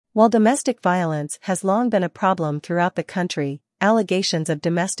While domestic violence has long been a problem throughout the country, allegations of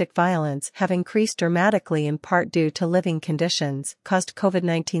domestic violence have increased dramatically in part due to living conditions caused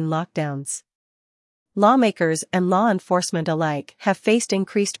COVID-19 lockdowns. Lawmakers and law enforcement alike have faced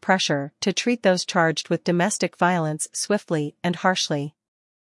increased pressure to treat those charged with domestic violence swiftly and harshly.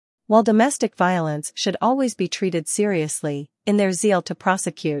 While domestic violence should always be treated seriously, in their zeal to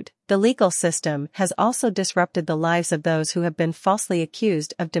prosecute, the legal system has also disrupted the lives of those who have been falsely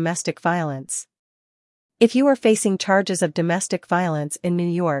accused of domestic violence. If you are facing charges of domestic violence in New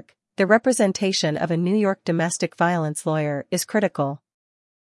York, the representation of a New York domestic violence lawyer is critical.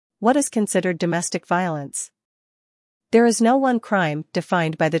 What is considered domestic violence? There is no one crime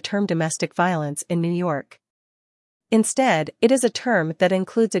defined by the term domestic violence in New York. Instead, it is a term that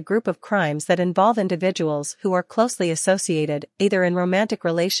includes a group of crimes that involve individuals who are closely associated either in romantic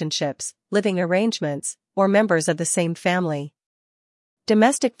relationships, living arrangements, or members of the same family.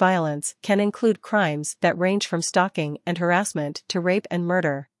 Domestic violence can include crimes that range from stalking and harassment to rape and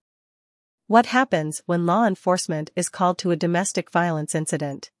murder. What happens when law enforcement is called to a domestic violence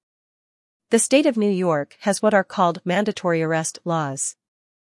incident? The state of New York has what are called mandatory arrest laws.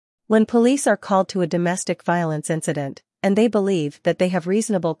 When police are called to a domestic violence incident, and they believe that they have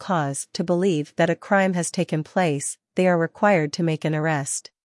reasonable cause to believe that a crime has taken place, they are required to make an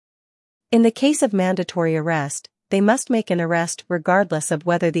arrest. In the case of mandatory arrest, they must make an arrest regardless of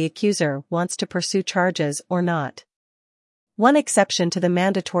whether the accuser wants to pursue charges or not. One exception to the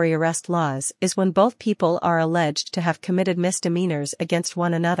mandatory arrest laws is when both people are alleged to have committed misdemeanors against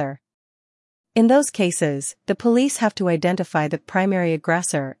one another. In those cases, the police have to identify the primary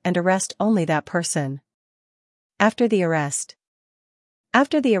aggressor and arrest only that person. After the arrest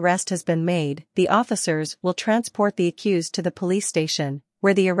has been made, the officers will transport the accused to the police station,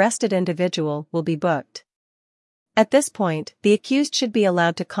 where the arrested individual will be booked. At this point, the accused should be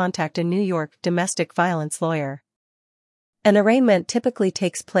allowed to contact a New York domestic violence lawyer. An arraignment typically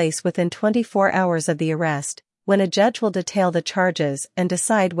takes place within 24 hours of the arrest, when a judge will detail the charges and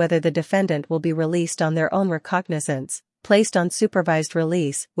decide whether the defendant will be released on their own recognizance, placed on supervised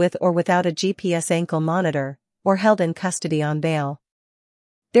release with or without a GPS ankle monitor, or held in custody on bail.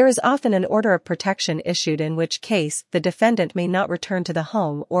 There is often an order of protection issued, in which case the defendant may not return to the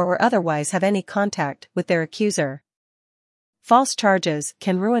home or otherwise have any contact with their accuser. False charges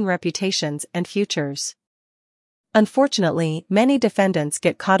can ruin reputations and futures. Unfortunately, many defendants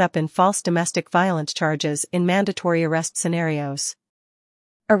get caught up in false domestic violence charges in mandatory arrest scenarios.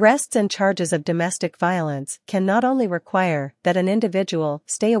 Arrests and charges of domestic violence can not only require that an individual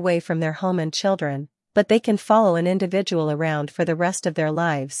stay away from their home and children, but they can follow an individual around for the rest of their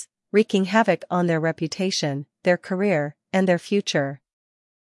lives, wreaking havoc on their reputation, their career, and their future.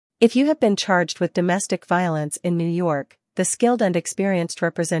 If you have been charged with domestic violence in New York, the skilled and experienced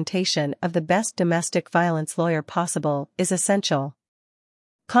representation of the best domestic violence lawyer possible is essential.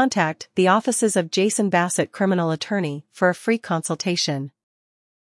 Contact the offices of Jason Bassett, criminal attorney, for a free consultation.